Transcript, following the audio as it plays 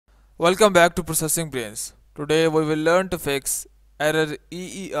Welcome back to Processing Brains. Today we will learn to fix error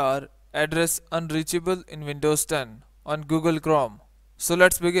EER address unreachable in Windows 10 on Google Chrome. So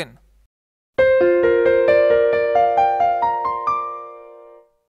let's begin.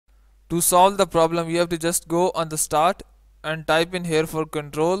 To solve the problem, you have to just go on the start and type in here for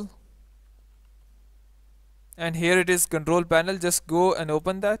control. And here it is, control panel. Just go and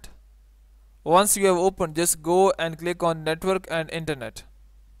open that. Once you have opened, just go and click on network and internet.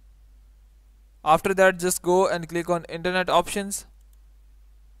 After that, just go and click on internet options.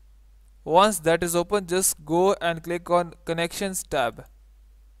 Once that is open, just go and click on connections tab.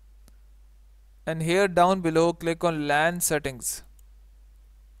 And here down below, click on LAN settings.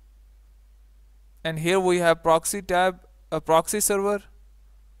 And here we have proxy tab, a proxy server.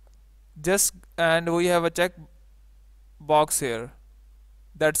 And we have a check box here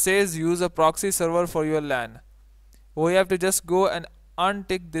that says use a proxy server for your LAN. We have to just go and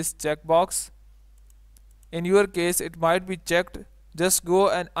untick this checkbox. In your case, it might be checked. Just go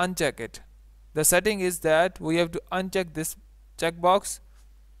and uncheck it. The setting is that we have to uncheck this checkbox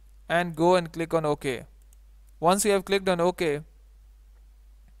and go and click on OK. Once you have clicked on OK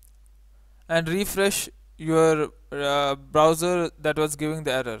and refresh your browser that was giving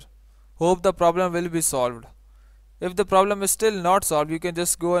the error, hope the problem will be solved. If the problem is still not solved, you can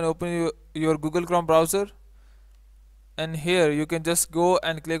just go and open your Google Chrome browser, and here you can just go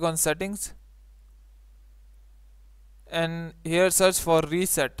and click on settings, and here search for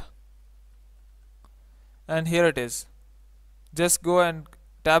reset, and here it is. Just go and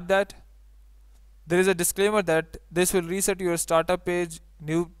tap that. There is a disclaimer that this will reset your startup page,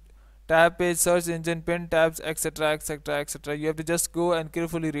 new tab page, search engine, pin tabs, etc, etc, etc. You have to just go and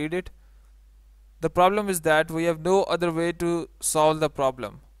carefully read it. The problem is that we have no other way to solve the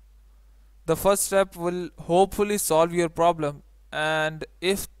problem. The first step will hopefully solve your problem, and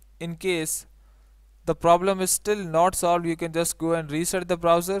if in case the problem is still not solved, you can just go and reset the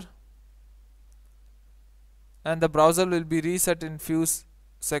browser, and the browser will be reset in few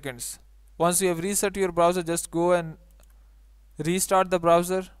seconds. Once you have reset your browser, just go and restart the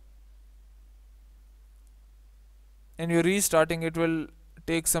browser. And you're restarting, it will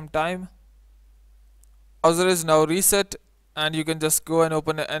take some time. Browser is now reset, and you can just go and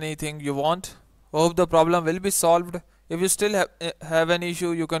open anything you want. Hope the problem will be solved. If you still have an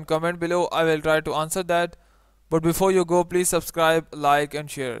issue, you can comment below. I will try to answer that. But before you go, please subscribe, like and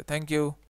share. Thank you.